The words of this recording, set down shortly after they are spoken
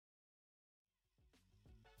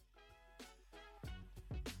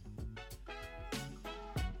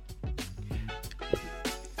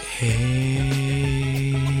Hey,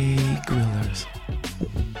 grillers.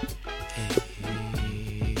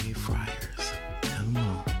 Hey, fryers. Come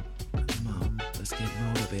on. Come on. Let's get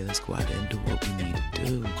motivated. Let's go out there and do what we need to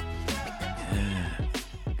do. Yeah.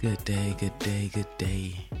 Good day, good day, good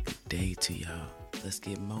day. Good day to y'all. Let's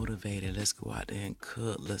get motivated. Let's go out there and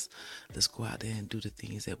cook. Let's go out there and do the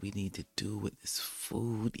things that we need to do with this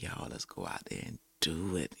food, y'all. Let's go out there and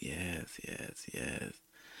do it. Yes, yes, yes.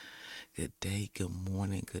 Good day, good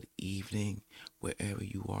morning, good evening, wherever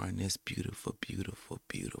you are in this beautiful, beautiful,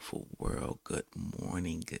 beautiful world. Good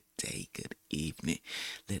morning, good day, good evening.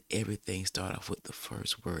 Let everything start off with the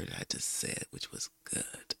first word I just said, which was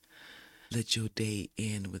good. Let your day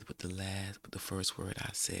end with the first word I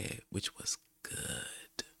said, which was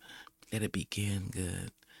good. Let it begin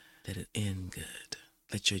good. Let it end good.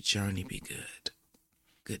 Let your journey be good.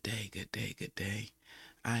 Good day, good day, good day.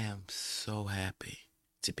 I am so happy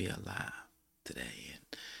to be alive today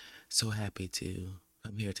and so happy to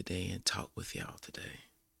come here today and talk with y'all today.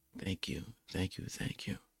 Thank you, thank you, thank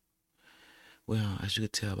you. Well, as you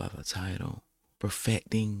could tell by the title,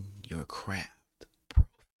 perfecting your craft.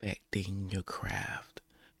 Perfecting your craft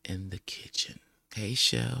in the kitchen. Hey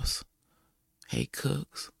chefs, hey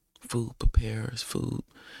cooks, food preparers, food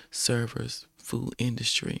servers, food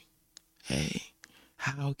industry. Hey,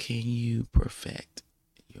 how can you perfect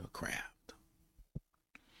your craft?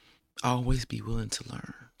 Always be willing to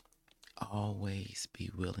learn. Always be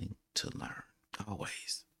willing to learn.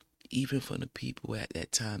 Always. Even from the people at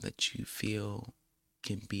that time that you feel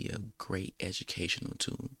can be a great educational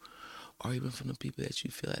tool, or even from the people that you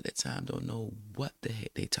feel at that time don't know what the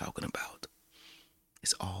heck they talking about.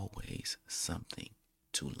 It's always something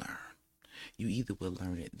to learn. You either will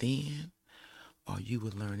learn it then, or you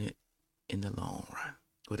will learn it in the long run.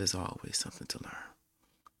 But there's always something to learn.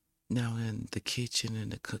 Now, in the kitchen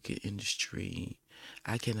and the cooking industry,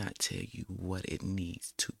 I cannot tell you what it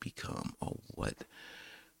needs to become or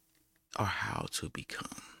how to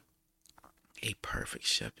become a perfect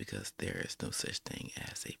chef, because there is no such thing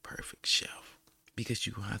as a perfect chef. Because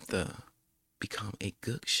you have to become a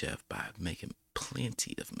good chef by making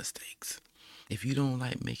plenty of mistakes. If you don't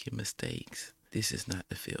like making mistakes, this is not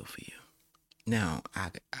the field for you. Now,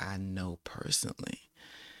 I know personally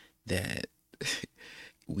that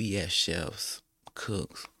we as chefs,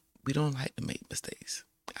 cooks, we don't like to make mistakes.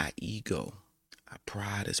 Our ego, our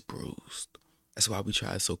pride is bruised. That's why we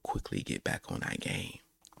try to so quickly get back on our game.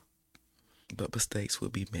 But mistakes will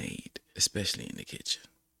be made, especially in the kitchen.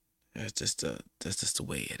 That's just the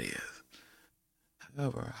way it is.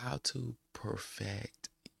 However, how to perfect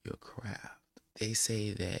your craft? They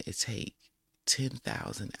say that it takes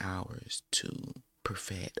 10,000 hours to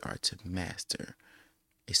perfect or to master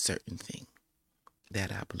a certain thing. That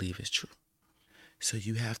I believe is true. So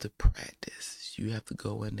you have to practice. You have to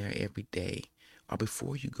go in there every day, or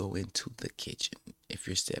before you go into the kitchen. If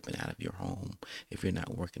you're stepping out of your home, if you're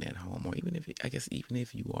not working at home, or even if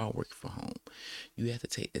you are working from home, you have to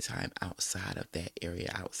take the time outside of that area,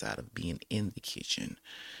 outside of being in the kitchen,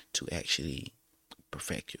 to actually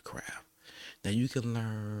perfect your craft. Now you can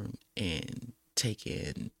learn and take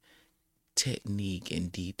in technique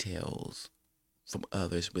and details from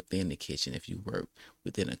others within the kitchen. If you work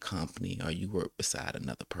within a company or you work beside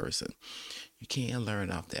another person, you can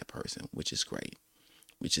learn off that person, which is great,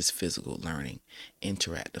 which is physical learning,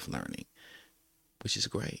 interactive learning, which is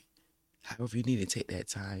great. However, you need to take that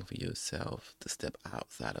time for yourself to step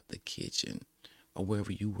outside of the kitchen or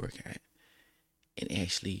wherever you work at and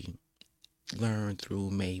actually learn through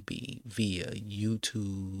maybe via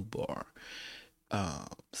YouTube or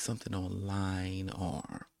something online,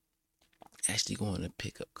 or actually going to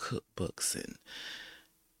pick up cookbooks and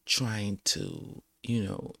trying to,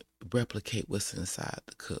 replicate what's inside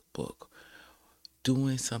the cookbook.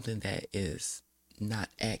 Doing something that is not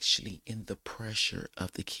actually in the pressure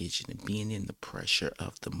of the kitchen and being in the pressure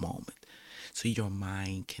of the moment. So your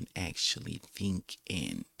mind can actually think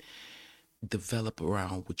and develop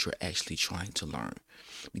around what you're actually trying to learn.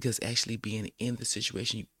 Because actually being in the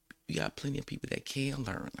situation, you got plenty of people that can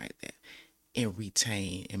learn like that and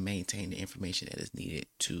retain and maintain the information that is needed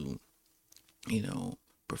to,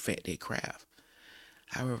 perfect their craft.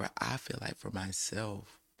 However, I feel like for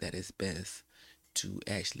myself that it's best to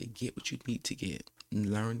actually get what you need to get.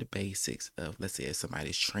 Learn the basics of, let's say if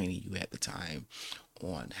somebody's training you at the time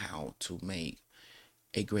on how to make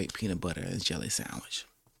a great peanut butter and jelly sandwich.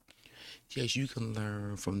 Yes, you can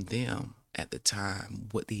learn from them at the time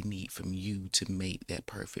what they need from you to make that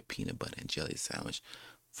perfect peanut butter and jelly sandwich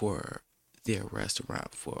for their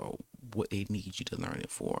restaurant, for what they need you to learn it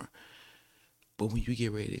for. But when you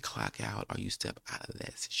get ready to clock out or you step out of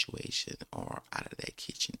that situation or out of that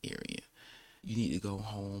kitchen area, you need to go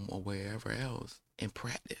home or wherever else and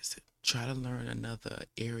practice it. Try to learn another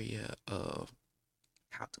area of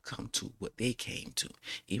how to come to what they came to.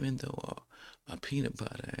 Even though a peanut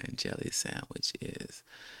butter and jelly sandwich is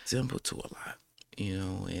simple to a lot,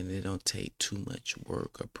 and it don't take too much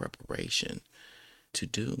work or preparation to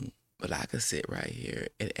do. But I could sit right here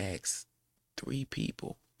and ask three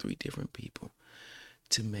different people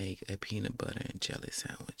to make a peanut butter and jelly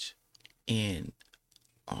sandwich. And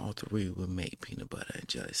all three will make peanut butter and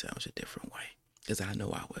jelly sandwich a different way. Because I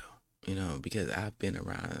know I will, because I've been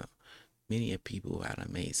around many of people who have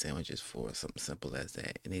made sandwiches for something simple as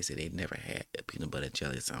that. And they say they never had a peanut butter and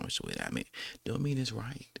jelly sandwich the way that I made. Don't mean it's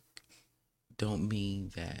right. Don't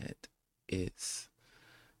mean that it's,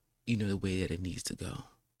 the way that it needs to go.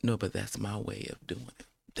 No, but that's my way of doing it.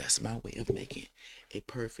 That's my way of making a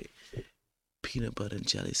perfect peanut butter and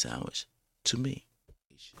jelly sandwich to me.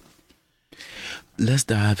 Let's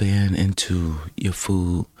dive into your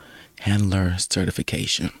food handler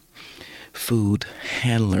certification. Food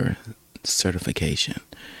handler certification,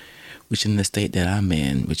 which in the state that I'm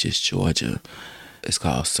in, which is Georgia, is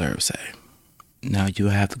called Servsafe. Now you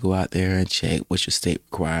have to go out there and check what your state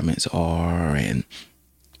requirements are and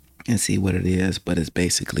see what it is, but it's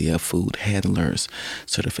basically a food handler's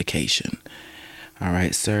certification. All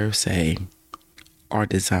right, Servsafe are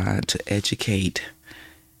designed to educate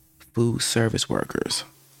food service workers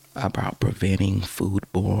about preventing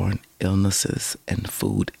foodborne illnesses and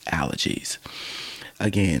food allergies.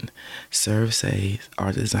 Again, Servsafe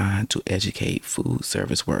are designed to educate food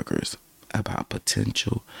service workers about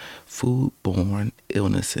potential foodborne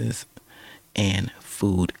illnesses and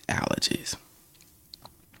food allergies.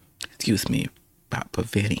 About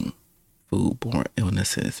preventing foodborne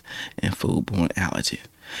illnesses and foodborne allergies.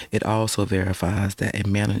 It also verifies that a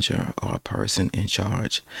manager or a person in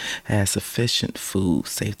charge has sufficient food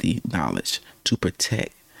safety knowledge to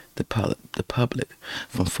protect the public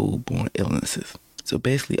from foodborne illnesses. So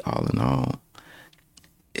basically, all in all,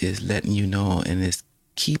 is letting you know and is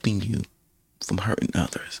keeping you from hurting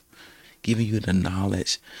others, giving you the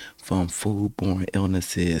knowledge from foodborne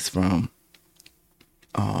illnesses, from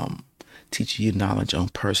teaching you knowledge on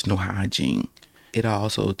personal hygiene. It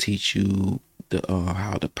also teach you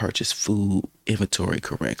how to purchase food inventory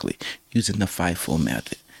correctly using the FIFO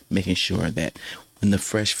method, making sure that when the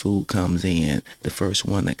fresh food comes in, the first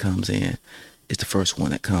one that comes in is the first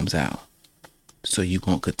one that comes out. So you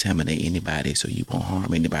won't contaminate anybody, so you won't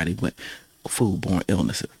harm anybody with foodborne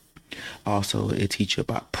illnesses. Also, it teach you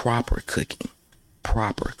about proper cooking.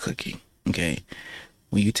 Okay?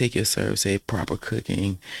 When you take your Servsafe, proper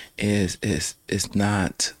cooking is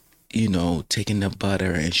not, taking the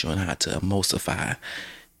butter and showing how to emulsify,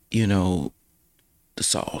 the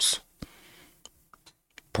sauce.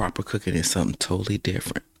 Proper cooking is something totally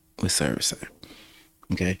different with Servsafe.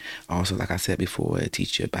 Okay? Also, like I said before, it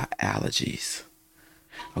teaches you about allergies.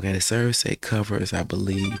 Okay, the Servsafe covers, I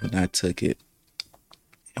believe, when I took it,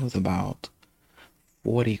 it was about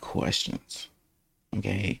 40 questions.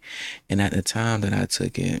 Okay, and at the time that I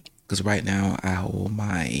took it, because right now I hold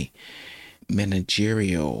my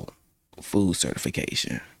managerial food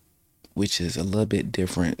certification, which is a little bit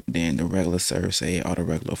different than the regular Servsafe or the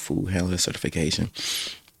regular food handler certification.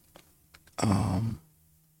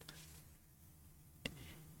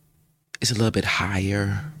 It's a little bit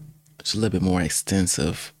higher. It's a little bit more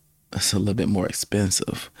extensive. It's a little bit more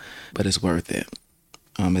expensive, but it's worth it.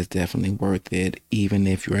 It's definitely worth it, even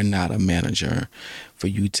if you're not a manager, for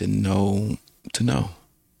you to know.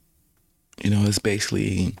 It's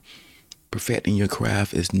basically perfecting your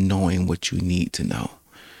craft is knowing what you need to know.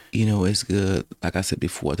 It's good, like I said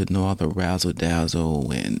before, to know all the razzle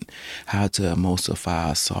dazzle and how to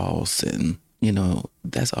emulsify sauce, and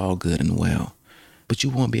that's all good and well. But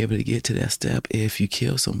you won't be able to get to that step if you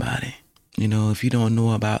kill somebody. If you don't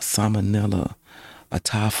know about salmonella or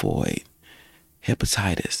typhoid,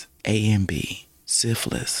 hepatitis, A and B,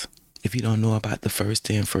 syphilis, if you don't know about the first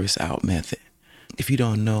in, first out method, if you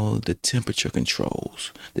don't know the temperature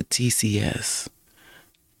controls, the TCS,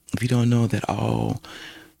 if you don't know that all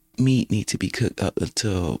meat needs to be cooked up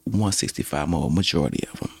until 165 more, majority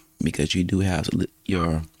of them, because you do have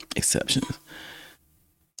your exceptions.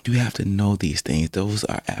 You have to know these things. Those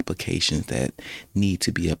are applications that need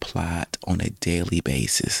to be applied on a daily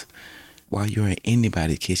basis. While you're in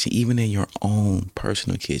anybody's kitchen, even in your own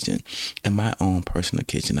personal kitchen, in my own personal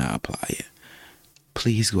kitchen, I apply it.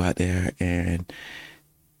 Please go out there and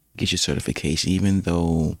get your certification, even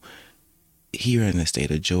though here in the state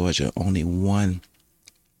of Georgia, only one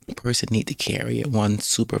person need to carry it. One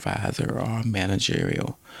supervisor or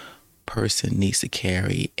managerial person needs to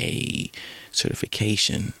carry a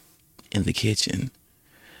certification in the kitchen.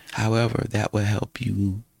 However, that will help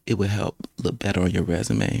you. It will help look better on your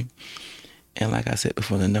resume. And like I said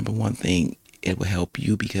before, the number one thing, it will help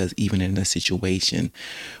you because even in a situation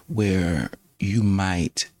where you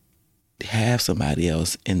might have somebody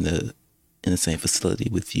else in the same facility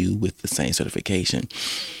with you with the same certification,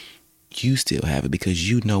 you still have it because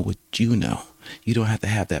you know what you know. You don't have to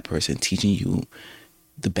have that person teaching you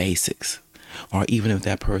the basics. Or even if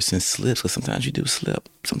that person slips, because sometimes you do slip.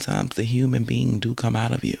 Sometimes the human being do come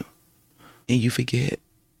out of you and you forget.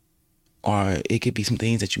 Or it could be some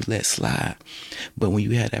things that you let slide. But when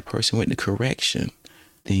you have that person with the correction,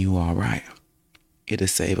 then you all right. It'll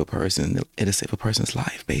save a person's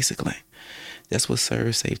life, basically. That's what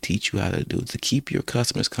Servsafe teach you how to do, to keep your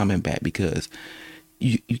customers coming back, because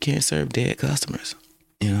you can't serve dead customers.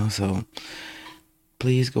 So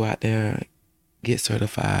please go out there, get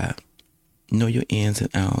certified, know your ins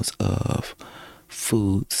and outs of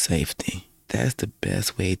food safety. That's the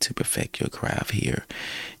best way to perfect your craft here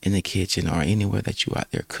in the kitchen or anywhere that you're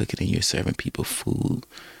out there cooking and you're serving people food.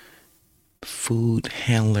 Food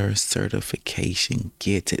handler certification.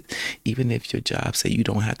 Get it. Even if your job say you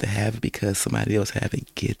don't have to have it because somebody else have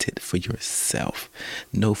it, get it for yourself.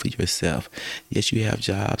 Know for yourself. Yes, you have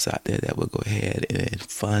jobs out there that will go ahead and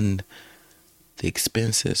fund the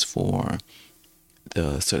expenses for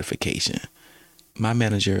the certification. My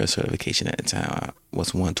managerial certification at the time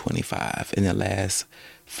was $125 in the last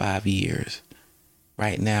 5 years.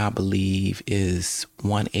 Right now, I believe is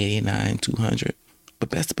 $189, $200. But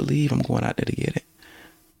best believe I'm going out there to get it.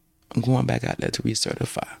 I'm going back out there to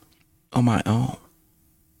recertify on my own.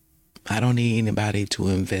 I don't need anybody to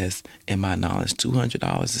invest in my knowledge.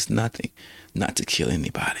 $200 is nothing, not to kill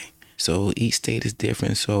anybody. So each state is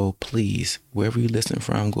different. So please, wherever you're listening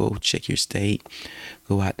from, go check your state.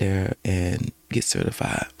 Go out there and get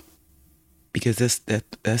certified. Because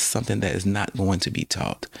that's something that is not going to be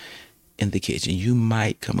taught in the kitchen. You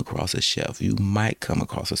might come across a chef. You might come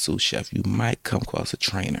across a sous chef. You might come across a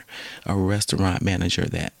trainer, a restaurant manager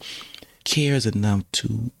that cares enough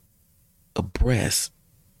to abreast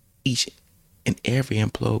each and every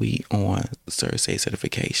employee on Servsafe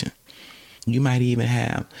certification. You might even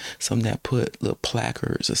have some that put little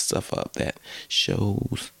placards or stuff up that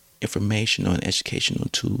shows informational and educational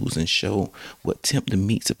tools and show what temp the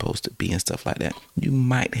meat's supposed to be and stuff like that. You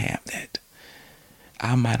might have that.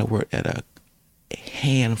 I might have worked at a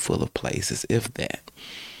handful of places, if that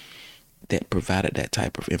provided that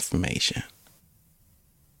type of information.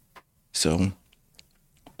 So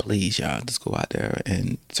please, y'all, just go out there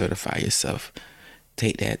and certify yourself.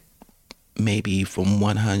 Take that maybe from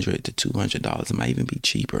 $100 to $200. It might even be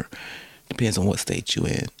cheaper. Depends on what state you're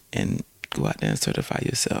in. And go out there and certify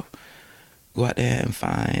yourself. Go out there and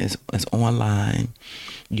find, it's online.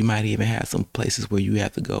 You might even have some places where you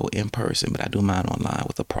have to go in person, but I do mine online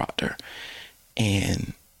with a proctor.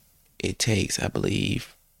 And it takes, I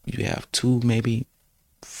believe, you have 2, maybe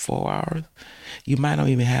 4 hours. You might not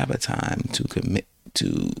even have a time to commit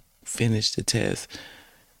to finish the test.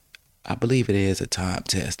 I believe it is a time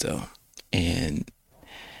test though. And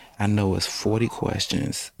I know it's 40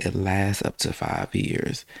 questions. It lasts up to 5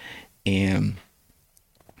 years. And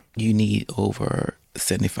you need over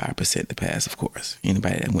 75% to pass, of course.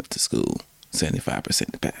 Anybody that went to school,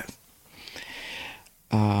 75% to pass.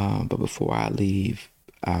 But before I leave,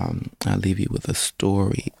 I'll leave you with a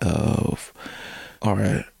story of,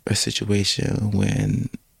 or a situation when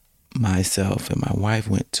myself and my wife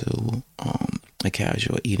went to a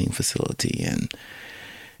casual eating facility, and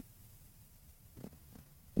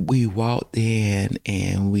we walked in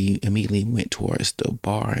and we immediately went towards the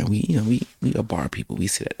bar, and we are bar people. We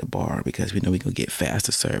sit at the bar because we know we're gonna get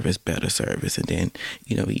faster service, better service, and then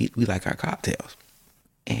we like our cocktails.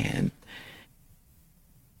 And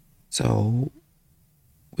so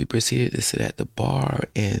we proceeded to sit at the bar,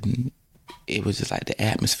 and it was just like the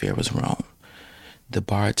atmosphere was wrong. The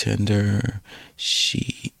bartender,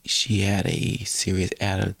 she had a serious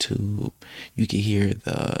attitude. You could hear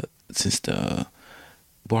since the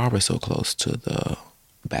bar was so close to the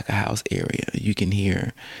back of house area, you can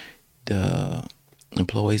hear the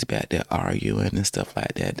employees back there arguing and stuff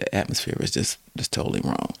like that. The atmosphere was just totally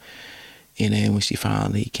wrong. And then when she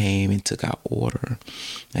finally came and took our order,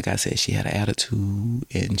 like I said, she had an attitude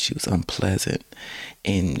and she was unpleasant.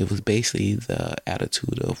 And it was basically the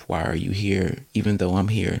attitude of, why are you here? Even though I'm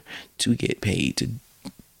here to get paid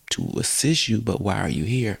to assist you, but why are you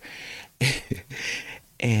here?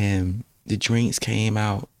 And the drinks came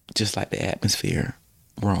out just like the atmosphere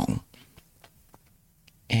wrong.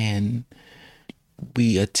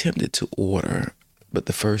 we attempted to order, but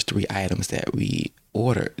the first 3 items that we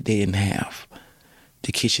ordered, they didn't have.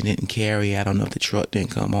 The kitchen didn't carry. I don't know if the truck didn't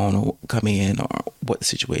come in or what the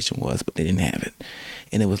situation was, but they didn't have it.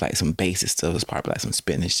 And it was like some basic stuff. It was probably like some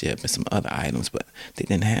spinach dip and some other items, but they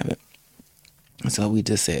didn't have it. And so we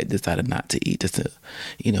decided not to eat, just to,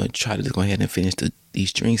 try to just go ahead and finish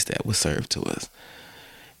these drinks that were served to us.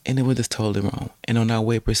 And it was just totally wrong. And on our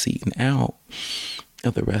way proceeding out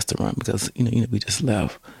of the restaurant, because, we just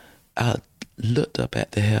left, I looked up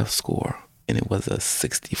at the health score and it was a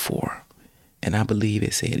 64. And I believe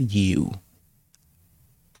it said you.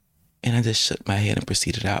 And I just shook my head and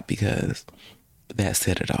proceeded out because that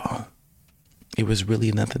said it all. It was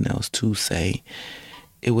really nothing else to say.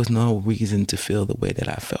 It was no reason to feel the way that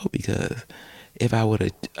I felt, because if I would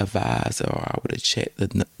have advised or I would have checked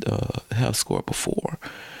the health score before,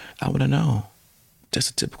 I would have known.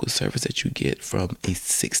 Just a typical service that you get from a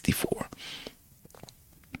 64.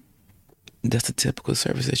 That's the typical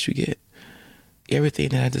service that you get. Everything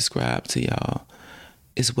that I described to y'all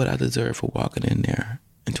is what I deserve for walking in there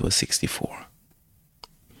into a 64.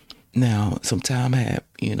 Now, some time had,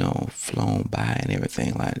 flown by and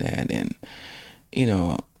everything like that. And,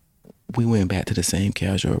 we went back to the same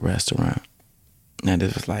casual restaurant. Now,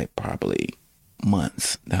 this was like probably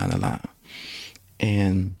months down the line.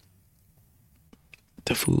 And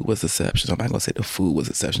the food was exceptional. I'm not going to say the food was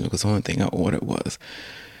exceptional, because the only thing I ordered was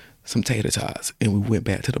some tater tots. And we went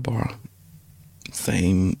back to the bar.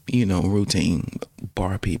 Same, routine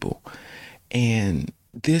bar people. And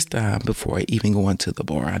this time, before I even go into the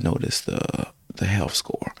bar, I noticed the health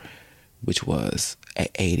score, which was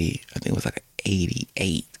at 80. I think it was like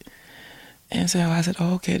 88. And so I said,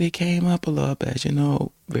 okay, they came up a little bit,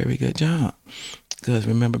 very good job. Because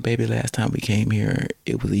remember, baby, last time we came here,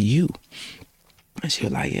 it was a you. And she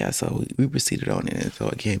was like, yeah. So we proceeded on it. And so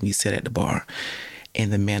again, we sat at the bar.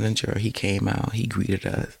 And the manager, he came out, he greeted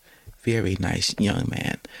us. Very nice young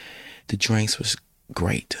man. The drinks was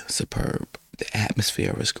great, superb. The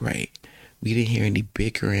atmosphere was great. We didn't hear any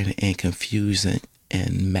bickering and confusion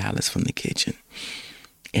and malice from the kitchen.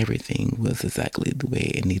 Everything was exactly the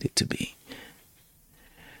way it needed to be.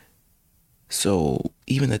 So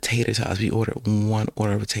even the tater tots, we ordered one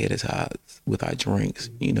order of tater tots with our drinks,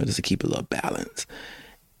 just to keep a little balance.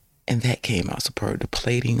 And that came out superb. The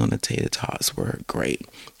plating on the tater tots were great.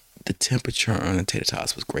 The temperature on the tater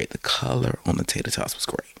tots was great. The color on the tater tots was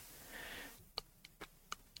great.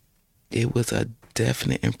 It was a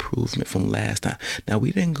definite improvement from last time. Now,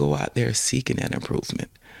 we didn't go out there seeking that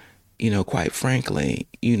improvement. Quite frankly,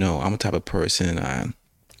 I'm a type of person, I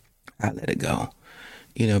let it go,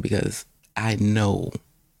 because I know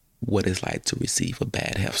what it's like to receive a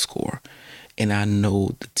bad health score. And I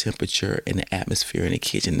know the temperature and the atmosphere in the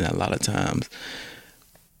kitchen. And a lot of times,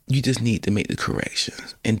 you just need to make the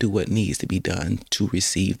corrections and do what needs to be done to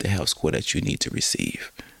receive the health score that you need to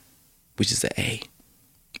receive, which is an A.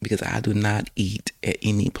 Because I do not eat at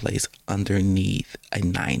any place underneath a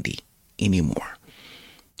 90 anymore.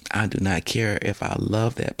 I do not care if I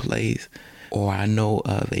love that place or I know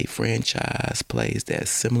of a franchise place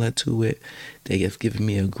that's similar to it. They have given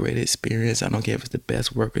me a great experience. I don't care if it's the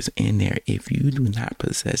best workers in there. If you do not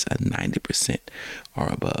possess a 90% or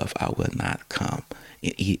above, I will not come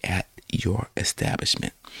and eat at your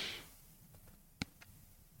establishment.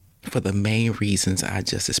 For the main reasons I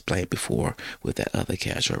just explained before with that other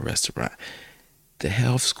casual restaurant. The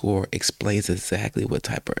health score explains exactly what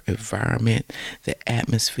type of environment, the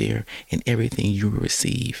atmosphere, and everything you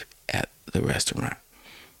receive at the restaurant.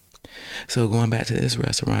 So going back to this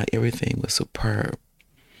restaurant, everything was superb.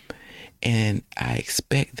 And I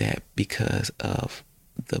expect that because of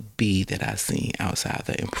the B that I seen outside,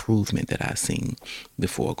 the improvement that I seen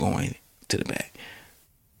before going to the back.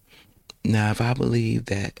 Now, if I believe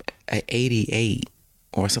that at 88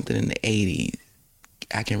 or something in the 80s,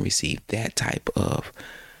 I can receive that type of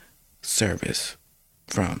service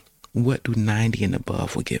from, what do 90 and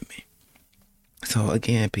above will give me? So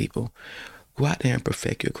again, people, go out there and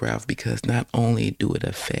perfect your craft, because not only do it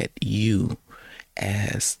affect you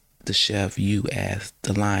as the chef, you as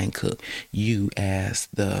the line cook, you as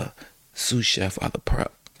the sous chef or the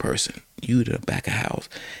person, you to the back of house,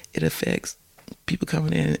 it affects people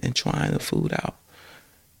coming in and trying the food out.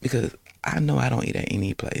 Because I know I don't eat at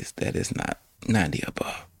any place that is not 90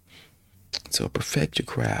 above. So perfect your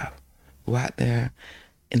craft. Go out there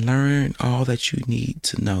and learn all that you need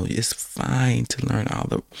to know. It's fine to learn all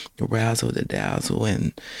the razzle, the dazzle,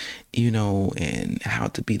 and and how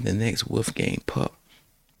to be the next Wolfgang Pup.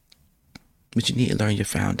 But you need to learn your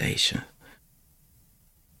foundation.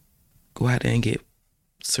 Go out there and get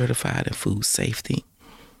certified in food safety.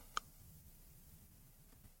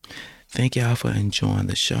 Thank y'all for enjoying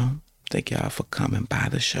the show. Thank y'all for coming by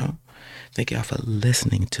the show. Thank y'all for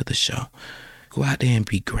listening to the show. Go out there and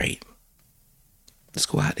be great. Let's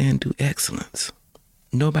go out there and do excellence.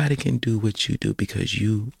 Nobody can do what you do because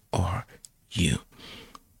you are you.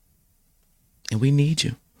 And we need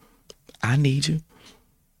you. I need you.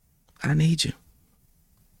 I need you.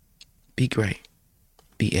 Be great.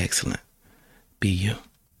 Be excellent. Be you.